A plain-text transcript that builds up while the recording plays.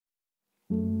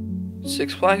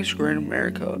Six Flags Great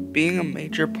America, being a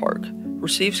major park,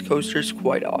 receives coasters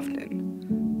quite often.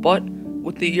 But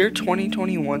with the year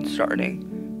 2021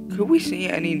 starting, could we see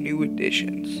any new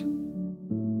additions?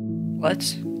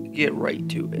 Let's get right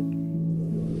to it.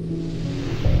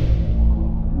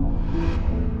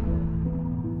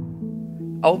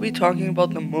 I'll be talking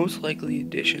about the most likely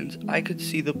additions I could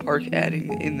see the park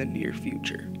adding in the near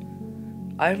future.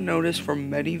 I've noticed from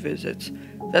many visits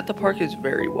that the park is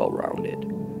very well rounded,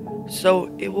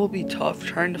 so it will be tough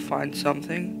trying to find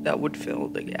something that would fill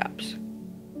the gaps.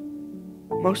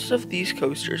 Most of these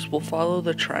coasters will follow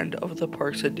the trend of the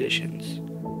park's additions.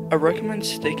 I recommend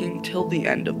sticking till the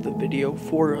end of the video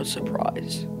for a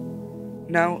surprise.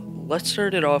 Now, let's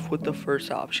start it off with the first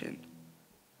option.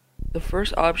 The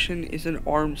first option is an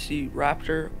RMC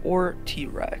Raptor or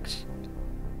T-Rex.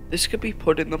 This could be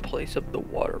put in the place of the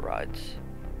water rides.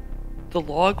 The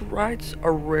log rides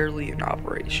are rarely in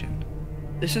operation.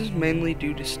 This is mainly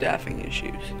due to staffing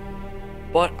issues,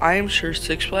 but I am sure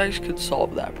Six Flags could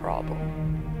solve that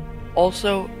problem.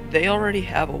 Also, they already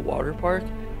have a water park,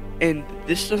 and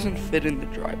this doesn't fit in the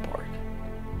dry park.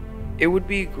 It would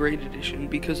be a great addition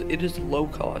because it is low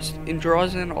cost and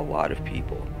draws in a lot of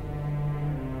people.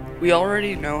 We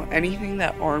already know anything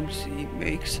that RMC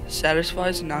makes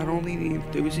satisfies not only the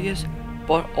enthusiast,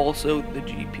 but also the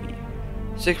GP.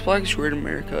 Six Flags Great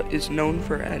America is known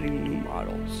for adding new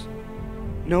models.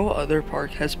 No other park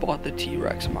has bought the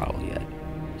T-Rex model yet,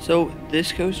 so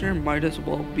this coaster might as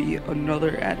well be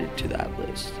another added to that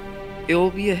list. It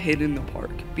will be a hit in the park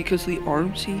because the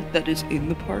RMC that is in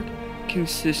the park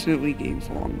consistently gains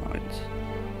long lines.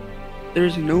 There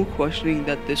is no questioning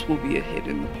that this will be a hit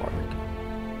in the park.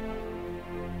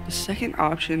 The second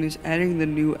option is adding the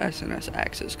new S&S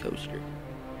Access coaster.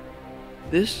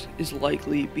 This is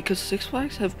likely because Six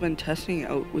Flags have been testing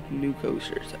out with new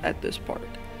coasters at this park,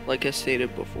 like I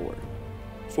stated before.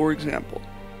 For example,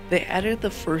 they added the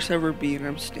first ever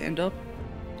B&M stand-up,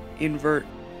 invert,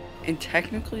 and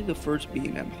technically the first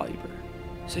B&M Hyper.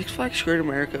 Six Flags Great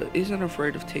America isn't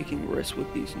afraid of taking risks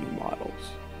with these new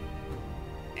models.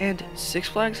 And Six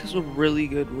Flags has a really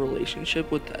good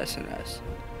relationship with the S&S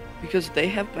because they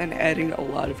have been adding a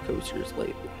lot of coasters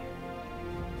lately.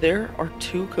 There are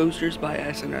 2 coasters by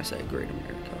S&S at Great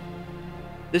America.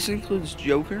 This includes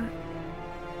Joker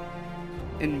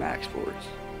and Max Force.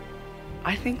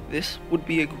 I think this would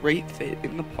be a great fit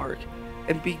in the park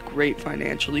and be great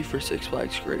financially for Six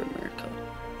Flags Great America.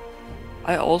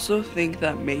 I also think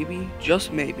that maybe,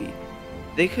 just maybe,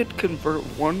 they could convert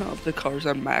one of the cars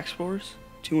on Max Force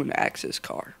to an Access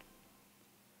car.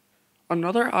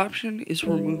 Another option is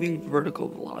removing Vertical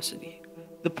Velocity,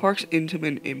 the park's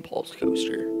intimate impulse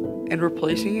coaster, and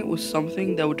replacing it with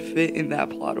something that would fit in that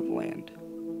plot of land.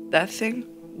 That thing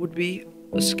would be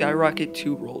a Skyrocket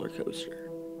 2 roller coaster.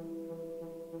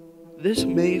 This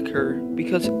may occur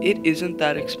because it isn't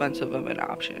that expensive of an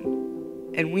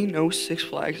option, and we know Six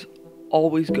Flags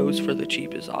always goes for the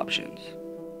cheapest options.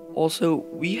 Also,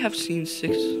 we have seen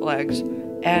Six Flags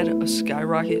add a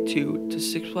Skyrocket 2 to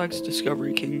Six Flags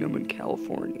Discovery Kingdom in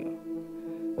California.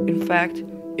 In fact,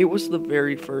 it was the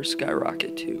very first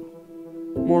Skyrocket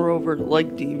 2. Moreover,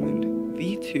 like Demon,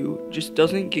 V2 just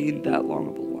doesn't gain that long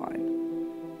of a line,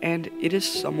 and it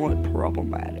is somewhat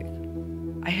problematic.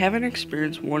 I haven't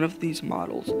experienced one of these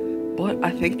models, but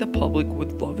I think the public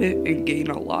would love it and gain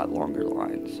a lot longer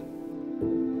lines.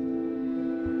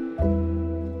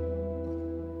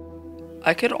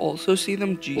 I could also see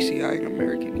them GCIing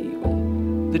American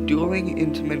Eagle, the dueling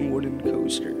intimate wooden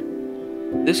coaster.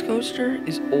 This coaster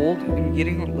is old and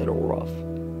getting a little rough,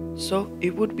 so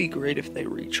it would be great if they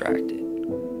retract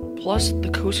it. Plus,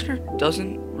 the coaster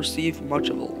doesn't receive much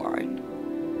of a line.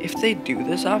 If they do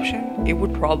this option, it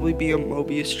would probably be a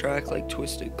Mobius track like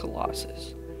Twisted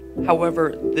Colossus.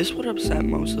 However, this would upset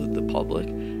most of the public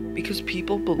because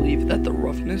people believe that the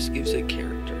roughness gives it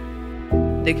character.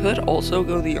 They could also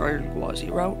go the Iron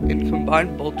Gwazi route and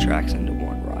combine both tracks into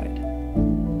one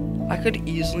ride. I could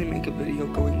easily make a video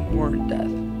going more in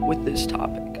depth with this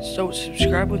topic, so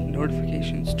subscribe with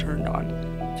notifications turned on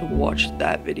to watch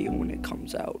that video when it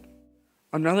comes out.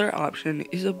 Another option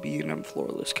is a B&M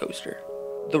floorless coaster.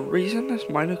 The reason this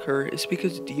might occur is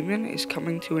because Demon is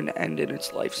coming to an end in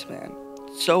its lifespan,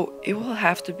 so it will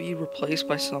have to be replaced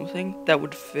by something that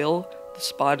would fill the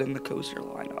spot in the coaster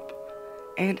lineup.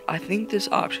 And I think this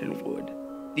option would.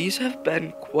 These have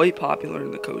been quite popular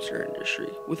in the coaster industry,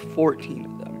 with 14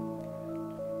 of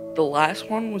them. The last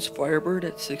one was Firebird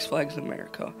at Six Flags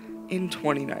America in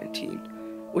 2019,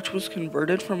 which was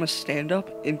converted from a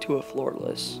stand-up into a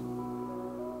floorless.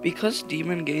 Because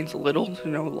Demon gains little to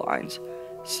no lines,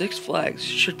 Six Flags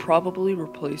should probably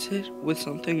replace it with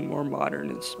something more modern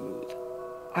and smooth.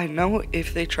 I know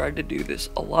if they tried to do this,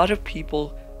 a lot of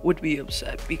people would be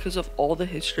upset because of all the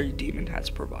history Demon has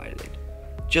provided,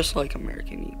 just like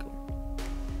American Eagle.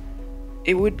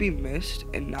 It would be missed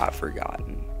and not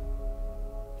forgotten.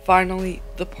 Finally,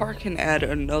 the park can add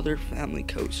another family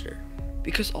coaster,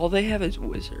 because all they have is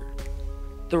Wizard.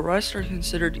 The rest are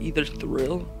considered either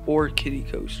thrill or kiddie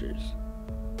coasters.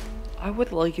 I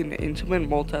would like an intimate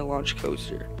multi-launch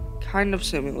coaster, kind of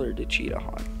similar to Cheetah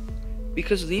Hunt,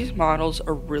 because these models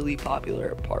are really popular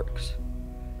at parks.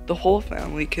 The whole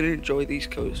family can enjoy these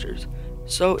coasters,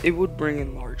 so it would bring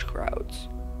in large crowds.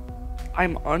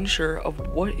 I'm unsure of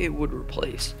what it would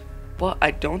replace, but I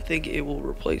don't think it will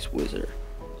replace Wizard,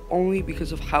 only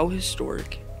because of how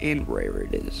historic and rare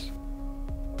it is.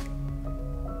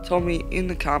 Tell me in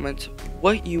the comments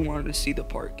what you want to see the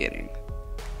park getting.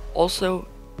 Also,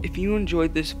 if you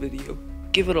enjoyed this video,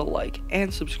 give it a like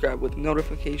and subscribe with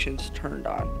notifications turned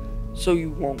on so you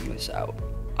won't miss out.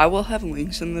 I will have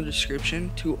links in the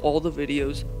description to all the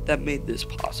videos that made this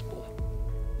possible.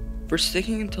 For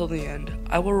sticking until the end,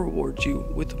 I will reward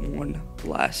you with one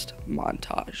last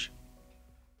montage.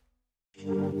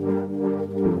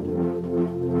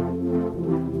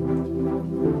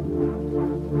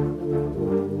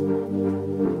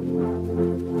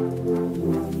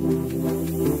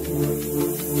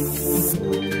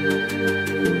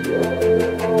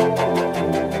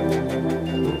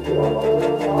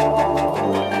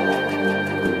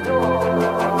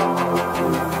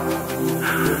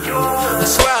 I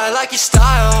swear I like your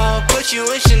style. Put you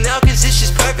in Chanel cause it's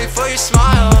just perfect for your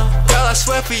smile. Girl, I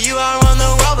swear for you I'd run the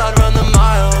world, I'd run the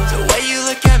miles. The way you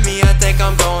look at me, I think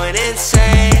I'm going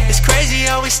insane. It's crazy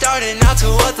how we started out to